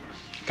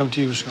 Come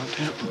to you, Scott.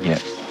 Yeah.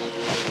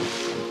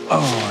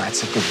 Oh,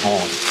 that's a good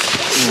ball.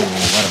 Oh,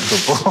 what a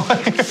good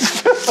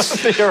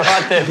ball. You're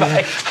right there,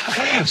 mate.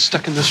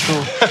 Stuck in the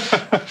straw.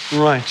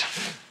 Right.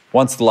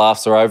 Once the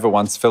laughs are over,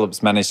 once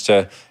Philip's managed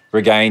to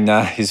regain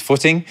his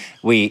footing,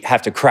 we have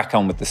to crack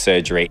on with the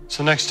surgery.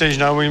 So next stage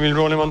now, we will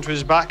roll him onto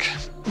his back.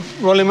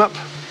 Roll him up.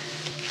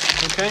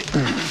 Okay.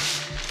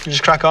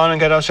 Just crack on and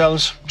get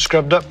ourselves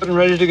scrubbed up and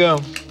ready to go.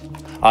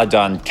 I've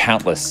done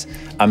countless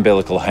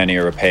umbilical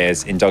hernia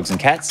repairs in dogs and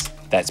cats.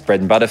 That's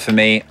bread and butter for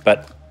me,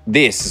 but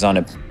this is on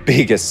a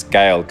bigger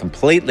scale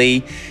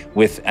completely,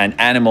 with an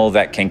animal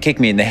that can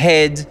kick me in the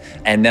head,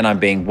 and then I'm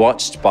being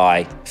watched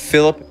by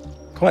Philip.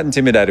 Quite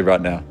intimidated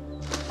right now.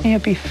 You'll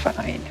be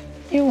fine.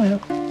 You will.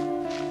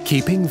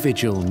 Keeping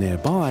vigil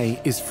nearby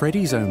is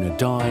Freddie's owner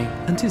Di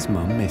and his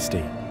mum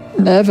Misty.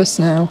 Nervous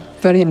now,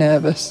 very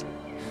nervous.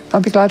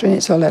 I'll be glad when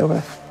it's all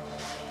over.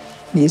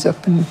 He's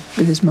up and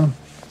with his mum.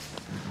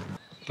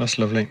 That's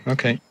lovely.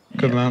 Okay,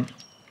 good man.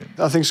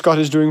 I think Scott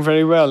is doing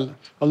very well.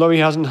 Although he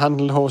hasn't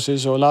handled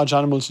horses or large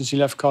animals since he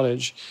left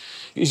college,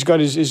 he's got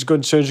his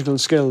good surgical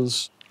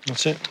skills.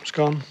 That's it, it's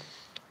gone.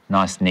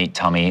 Nice, neat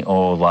tummy,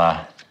 all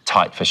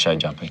tight for show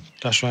jumping.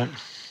 That's right.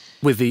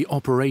 With the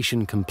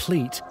operation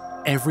complete,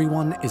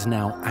 everyone is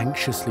now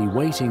anxiously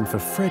waiting for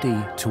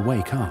Freddie to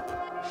wake up.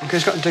 Okay,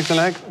 Scott, take the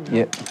leg.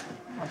 Yep.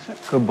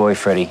 Good boy,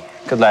 Freddie.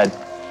 Good lad.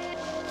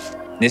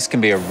 This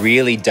can be a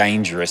really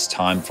dangerous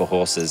time for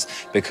horses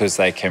because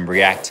they can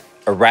react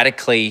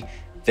erratically.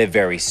 They're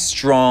very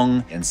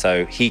strong, and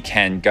so he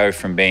can go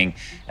from being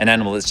an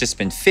animal that's just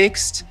been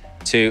fixed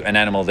to an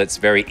animal that's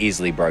very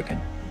easily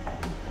broken.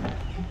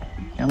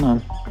 Come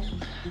on.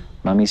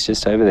 Mummy's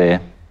just over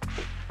there.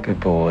 Good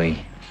boy.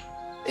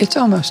 It's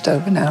almost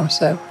over now,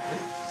 so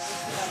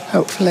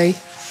hopefully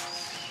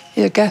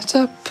he'll get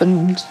up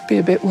and be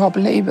a bit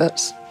wobbly,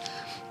 but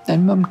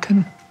then Mum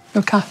can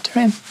look after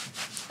him.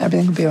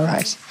 Everything will be all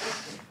right.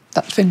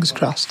 That's fingers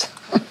crossed.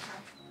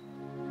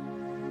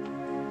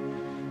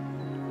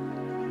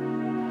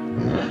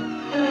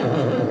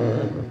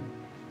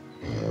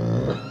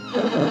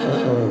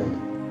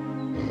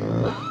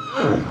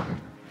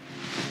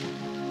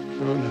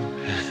 Oh, no,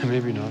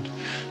 maybe not.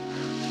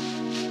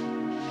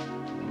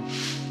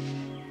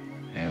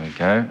 There we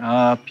go.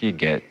 Up you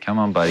get. Come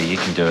on, buddy, you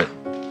can do it.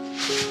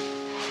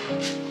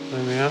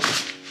 There we are.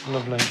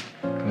 Lovely.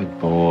 Good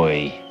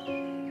boy.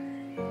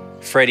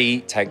 Freddie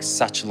takes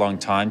such a long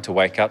time to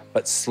wake up,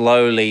 but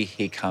slowly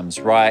he comes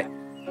right.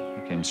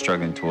 Look at him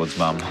struggling towards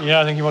Mum. Yeah,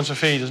 I think he wants a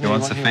feed, doesn't he? He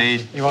wants a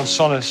feed. He wants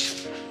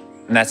solace.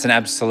 And that's an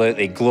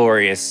absolutely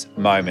glorious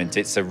moment.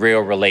 It's a real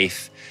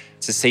relief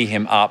to see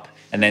him up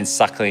and then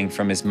suckling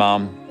from his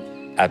mum.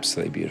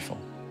 Absolutely beautiful.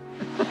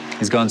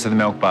 He's gone to the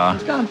milk bar.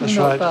 He's gone to the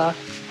milk bar.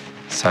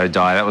 So,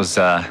 Di, that was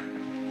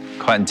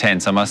quite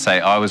intense. I must say,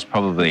 I was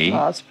probably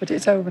But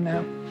it's over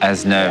now.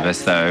 as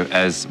nervous, though,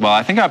 as... Well,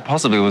 I think I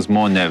possibly was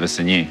more nervous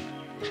than you.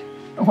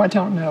 Oh, I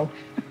don't know.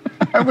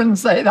 I wouldn't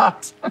say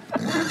that.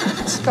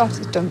 Scott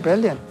has done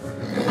brilliant.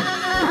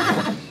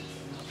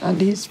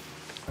 And he's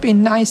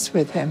been nice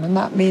with him, and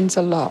that means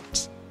a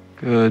lot.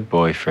 Good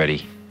boy,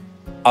 Freddie.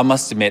 I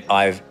must admit,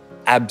 I've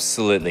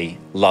absolutely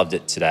loved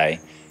it today.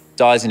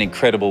 Di's an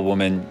incredible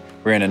woman.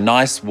 We're in a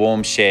nice,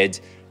 warm shed,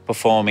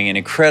 performing an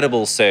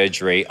incredible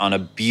surgery on a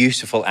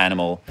beautiful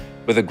animal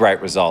with a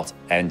great result.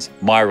 And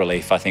my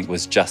relief, I think,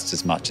 was just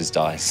as much as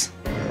Di's.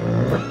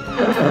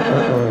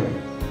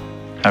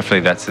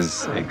 Hopefully that's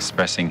his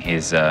expressing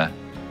his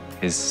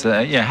happiness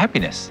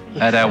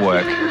at our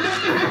work.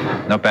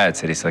 Not bad,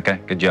 City Slicker.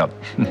 Good job.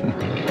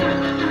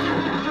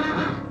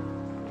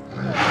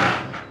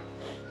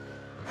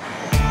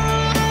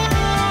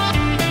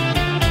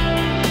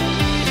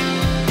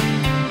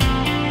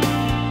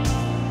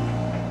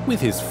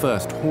 With his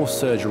first horse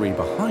surgery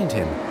behind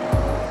him,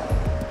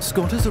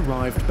 Scott has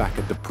arrived back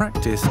at the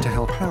practice to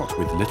help out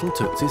with little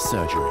Toots'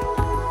 surgery.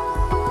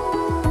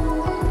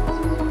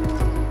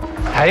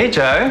 Hey,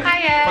 Joe.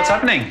 Hiya. What's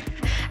happening?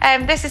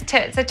 This is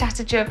Toots I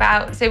chatted to you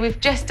about. So we've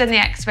just done the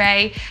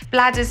x-ray.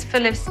 Bladder's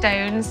full of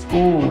stones.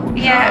 Ooh,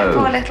 Yeah, no.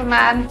 poor little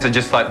man. So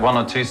just like 1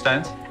 or 2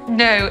 stones?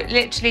 No,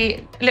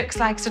 literally looks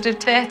like sort of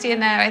 30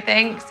 in there, I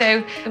think.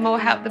 So the more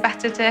help, the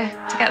better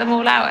to get them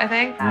all out, I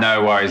think.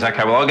 No worries.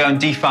 Okay, well, I'll go and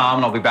defarm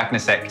and I'll be back in a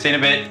sec. See you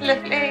in a bit.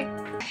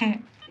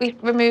 Lovely. We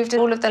removed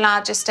all of the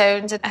larger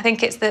stones. I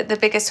think it's the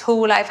biggest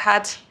haul I've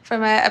had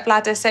from a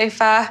bladder so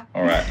far.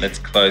 All right, let's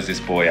close this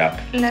boy up.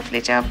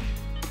 Lovely job.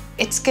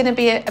 It's going to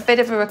be a bit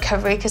of a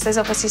recovery because there's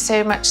obviously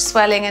so much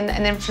swelling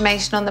and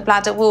inflammation on the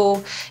bladder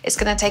wall. It's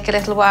going to take a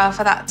little while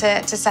for that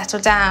to settle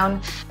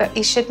down, but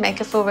he should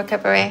make a full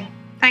recovery.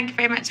 Thank you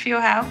very much for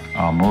your help.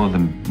 Oh, more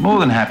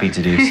than happy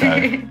to do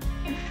so.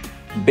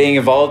 Being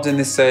involved in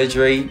this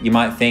surgery, you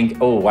might think,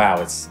 oh, wow,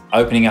 it's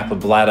opening up a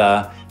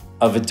bladder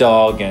of a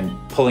dog and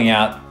pulling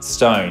out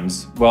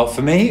stones. Well,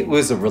 for me, it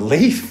was a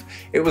relief.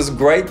 It was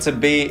great to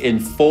be in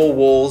 4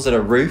 walls and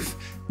a roof,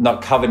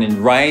 not covered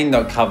in rain,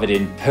 not covered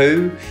in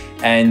poo,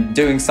 and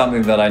doing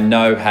something that I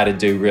know how to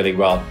do really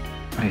well.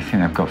 What do you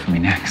think they've got for me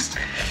next?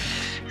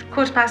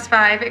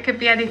 5:15, it could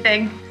be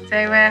anything. So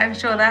I'm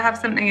sure they'll have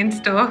something in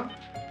store.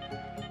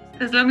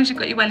 As long as you've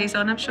got your wellies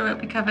on, I'm sure it'll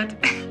be covered.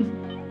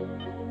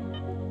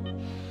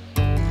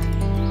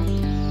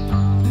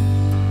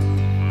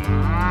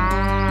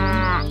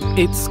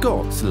 It's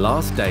Scott's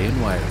last day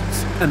in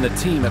Wales, and the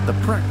team at the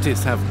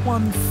practice have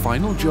one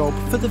final job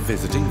for the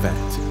visiting vet.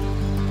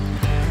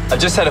 I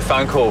just had a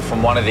phone call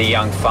from one of the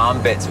young farm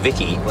vets,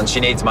 Vicky, when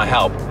she needs my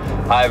help.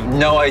 I have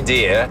no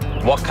idea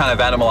what kind of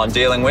animal I'm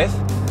dealing with,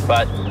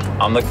 but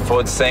I'm looking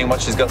forward to seeing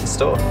what she's got in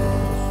store.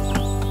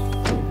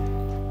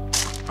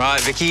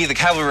 Right, Vicky, the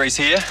cavalry's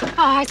here. Oh,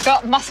 I've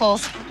got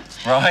muscles.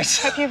 Right.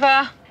 Hope you've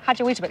had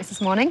your Weetabix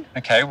this morning.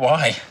 Okay,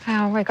 why?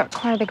 Oh, we've got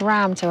quite a big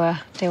ram to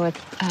deal with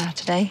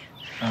today.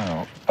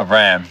 Oh, a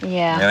ram?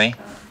 Yeah. Really?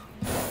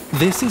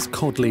 This is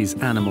Codley's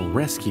Animal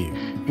Rescue,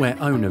 where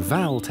owner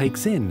Val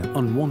takes in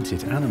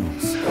unwanted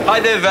animals. Hi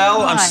there,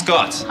 Val. I'm Hi.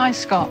 Scott. Hi,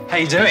 Scott. How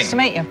you doing? Nice to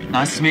meet you.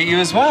 Nice to meet you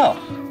as well.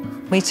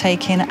 We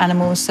take in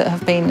animals that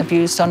have been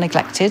abused or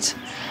neglected,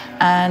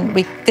 and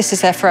this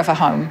is their forever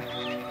home.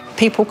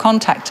 People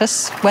contact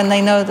us when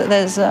they know that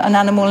there's an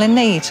animal in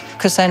need,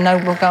 because they know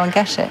we'll go and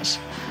get it.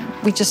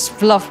 We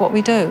just love what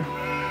we do.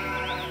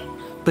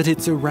 But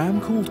it's a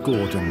ram called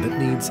Gordon that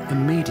needs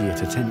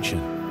immediate attention.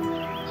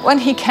 When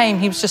he came,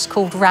 he was just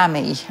called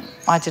Rammy.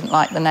 I didn't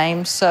like the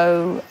name,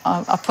 so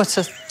I put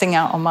a thing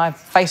out on my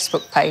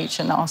Facebook page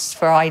and asked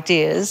for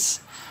ideas,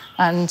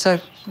 and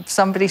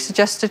somebody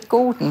suggested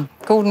Gordon.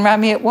 Gordon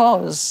Rammy it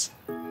was.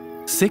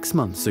 6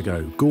 months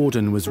ago,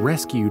 Gordon was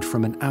rescued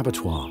from an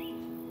abattoir.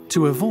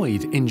 To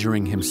avoid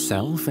injuring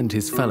himself and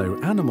his fellow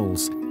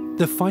animals,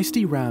 the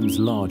feisty ram's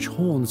large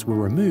horns were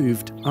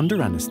removed under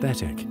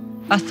anaesthetic.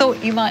 I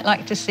thought you might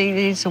like to see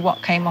these of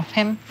what came off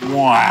him.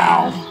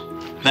 Wow.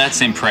 That's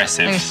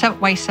impressive. They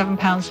weigh 7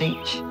 pounds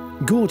each.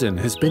 Gordon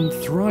has been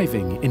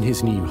thriving in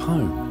his new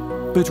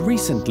home, but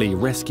recently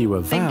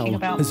rescuer Val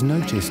has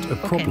noticed a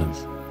problem.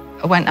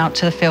 I went out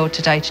to the field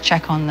today to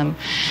check on them,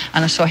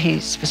 and I saw he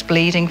was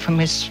bleeding from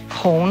his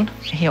horn.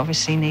 He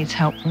obviously needs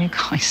help from you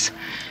guys.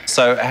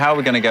 So how are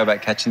we going to go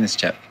about catching this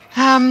chap?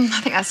 I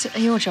think that's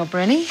your job,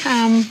 really.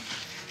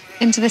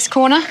 Into this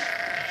corner,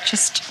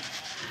 just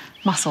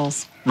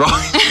muscles.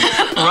 Right.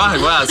 Right,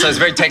 wow, so it's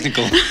very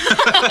technical.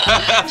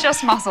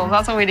 Just muscles,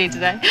 that's all we need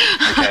today.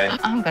 Okay.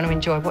 I'm going to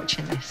enjoy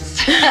watching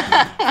this,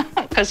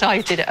 because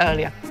I did it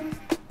earlier.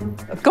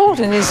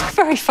 Gordon is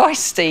very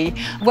feisty.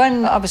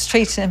 When I was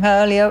treating him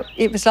earlier,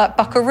 it was like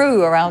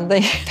buckaroo around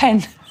the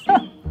pen.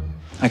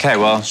 Okay,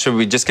 well, should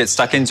we just get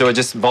stuck into or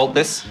just vault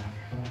this?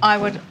 I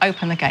would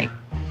open the gate.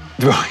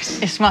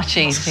 Right. It's much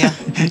easier.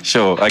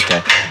 Sure,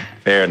 okay.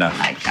 Fair enough.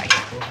 Okay.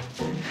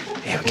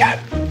 Here we go.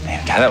 There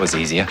we go, that was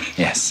easier,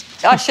 yes.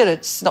 I should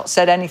have not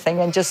said anything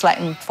and just let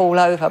him fall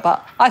over,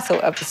 but I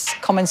thought it was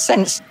common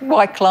sense.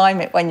 Why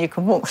climb it when you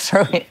can walk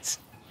through it?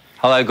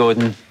 Hello,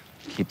 Gordon.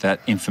 Keep that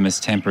infamous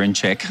temper in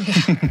check.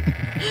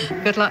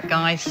 Good luck,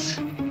 guys.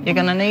 You're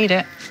going to need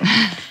it.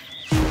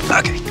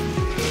 Okay.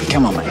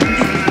 Come on, mate.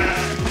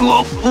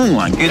 Whoa. Oh,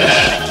 my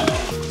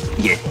goodness.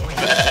 Yeah.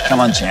 Come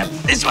on, champ.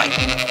 This way.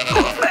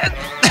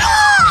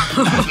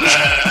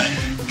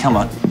 Come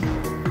on.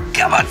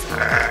 Come on.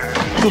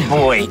 Good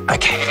boy.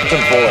 Okay,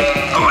 good boy.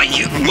 Oh,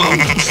 you.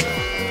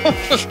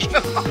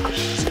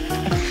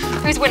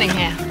 Who's winning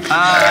here?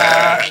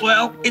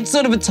 Well, it's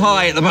sort of a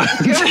tie at the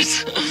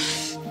moment.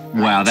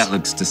 Wow, that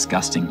looks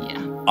disgusting.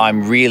 Yeah.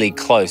 I'm really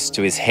close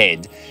to his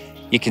head.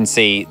 You can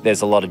see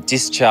there's a lot of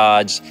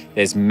discharge,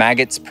 there's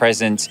maggots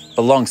present.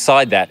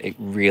 Alongside that, it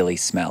really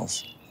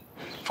smells.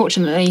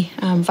 Fortunately,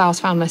 Val's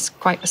found this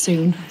quite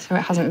soon, so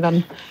it hasn't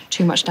done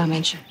too much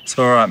damage. It's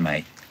all right,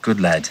 mate. Good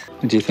lad.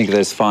 What do you think of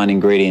those fine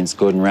ingredients,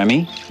 Gordon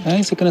Rammy?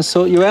 Is it going to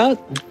sort you out?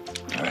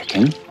 I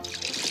reckon.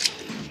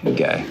 Here we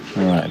go.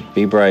 All right,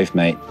 be brave,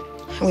 mate.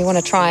 And we want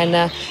to try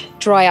and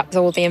dry up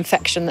all the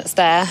infection that's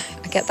there.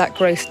 I get that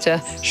growth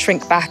to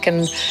shrink back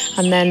and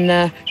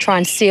then try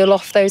and seal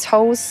off those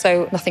holes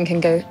so nothing can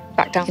go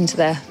back down into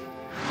there.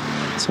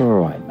 It's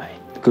all right, mate.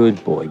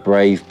 Good boy,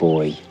 brave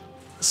boy.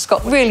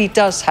 Scott really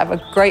does have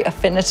a great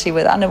affinity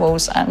with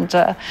animals, and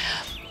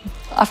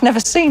I've never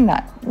seen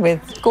that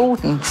with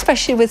Gordon,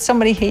 especially with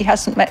somebody he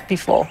hasn't met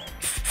before.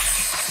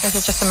 This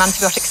is just some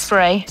antibiotic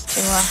spray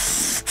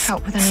to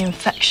help with any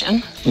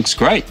infection. Looks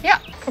great. Yeah,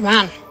 come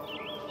on.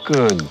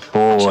 Good Should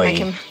boy. make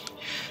him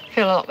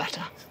feel a lot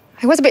better.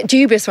 I was a bit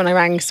dubious when I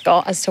rang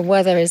Scott as to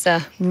whether his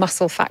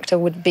muscle factor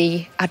would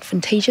be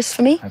advantageous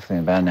for me. Hopefully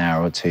in about an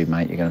hour or two,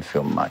 mate, you're going to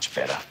feel much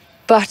better.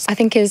 But I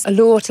think his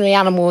allure to the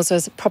animals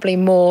was probably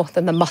more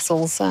than the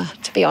muscles,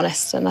 to be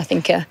honest. And I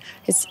think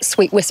his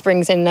sweet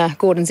whisperings in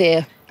Gordon's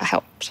ear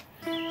helped.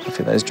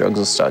 Hopefully those drugs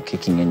will start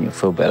kicking in, you'll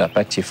feel better.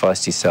 Back to your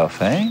feisty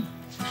self, eh?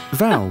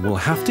 Val will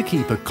have to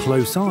keep a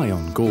close eye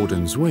on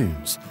Gordon's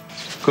wounds.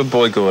 Good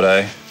boy,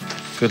 Gordo.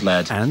 Good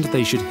lad. And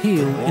they should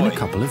heal in a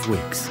couple of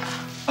weeks.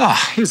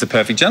 Oh, he was the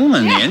perfect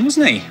gentleman in the end,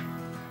 wasn't he?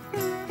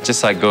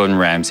 Just like Gordon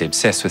Ramsay,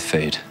 obsessed with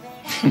food.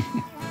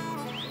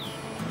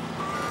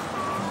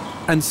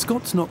 And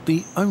Scott's not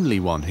the only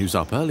one who's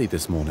up early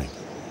this morning.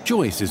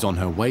 Joyce is on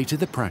her way to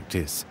the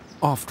practice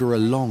after a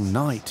long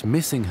night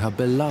missing her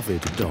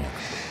beloved dog.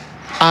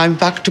 I'm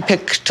back to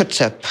pick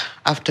Toots up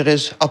after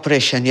his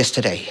operation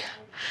yesterday.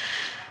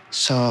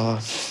 So,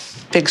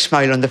 big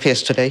smile on the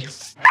face today.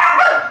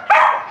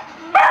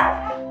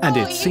 And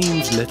it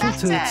seems little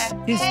Toots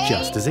is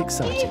just as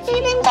excited.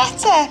 Feeling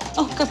better?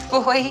 Oh, good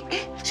boy.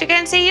 Should we go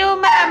and see your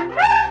mum?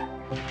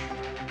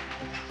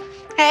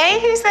 Hey,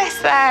 who's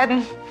this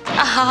then?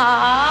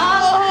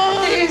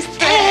 Ah, who's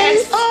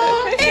this?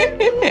 Oh,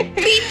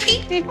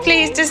 Beep.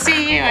 Pleased to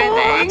see you,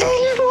 I think.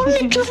 Oh,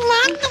 little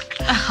man.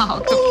 Oh,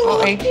 good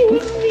boy.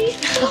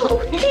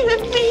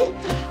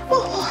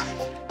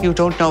 You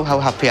don't know how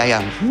happy I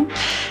am.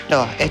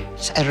 No,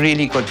 it's a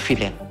really good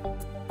feeling.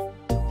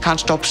 Can't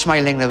stop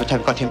smiling now that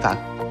I've got him back.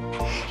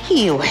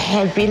 You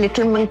heavy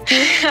little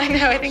monkey. I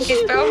know, I think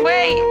he's put on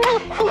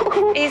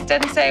weight. He's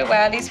done so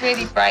well. He's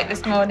really bright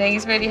this morning.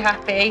 He's really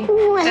happy.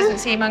 Doesn't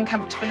seem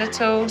uncomfortable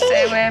at all. So,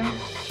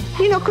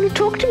 You're not going to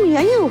talk to me,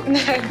 are you?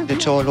 No.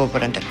 It's all over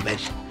and done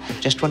with.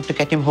 Just want to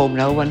get him home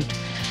now and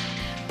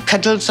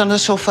cuddles on the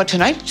sofa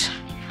tonight,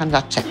 and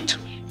that's it.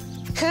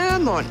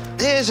 Come on,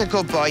 there's a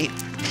good boy.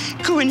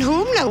 Going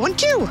home now,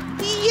 aren't you?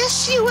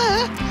 Yes, you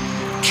are.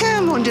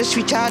 Come on, dear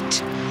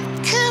sweetheart.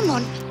 Come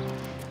on.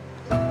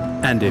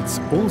 And it's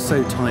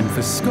also time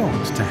for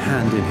Scott to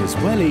hand in his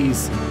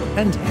wellies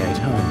and head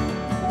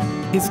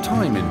home. His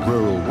time in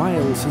rural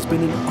Wales has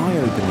been an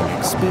eye-opening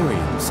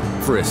experience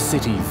for a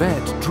city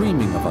vet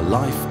dreaming of a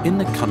life in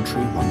the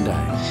country one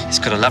day. He's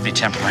got a lovely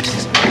temperament.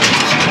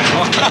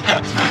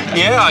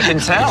 Yeah, I can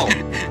tell.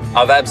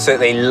 I've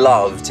absolutely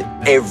loved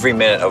every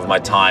minute of my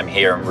time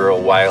here in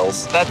rural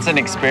Wales. That's an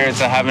experience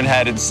I haven't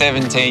had in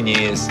 17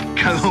 years.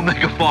 We'll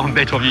make a farm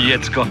vet of you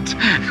yet, Scott.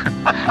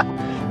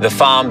 The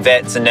farm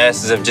vets and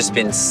nurses have just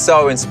been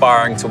so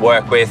inspiring to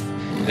work with.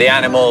 The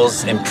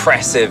animals,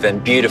 impressive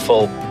and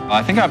beautiful.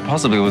 I think I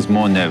possibly was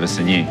more nervous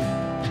than you.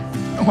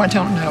 Oh, I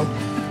don't know.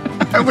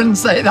 I wouldn't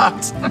say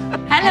that.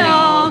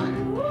 Hello.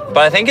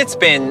 But I think it's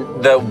been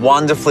the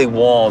wonderfully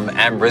warm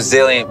and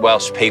resilient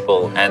Welsh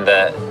people and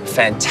the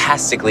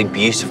fantastically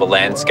beautiful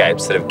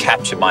landscapes that have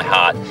captured my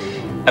heart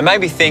and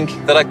made me think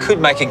that I could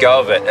make a go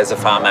of it as a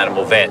farm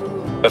animal vet.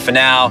 But for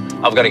now,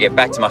 I've got to get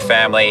back to my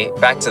family,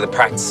 back to the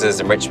practices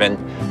in Richmond,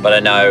 but I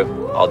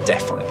know I'll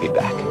definitely be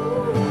back.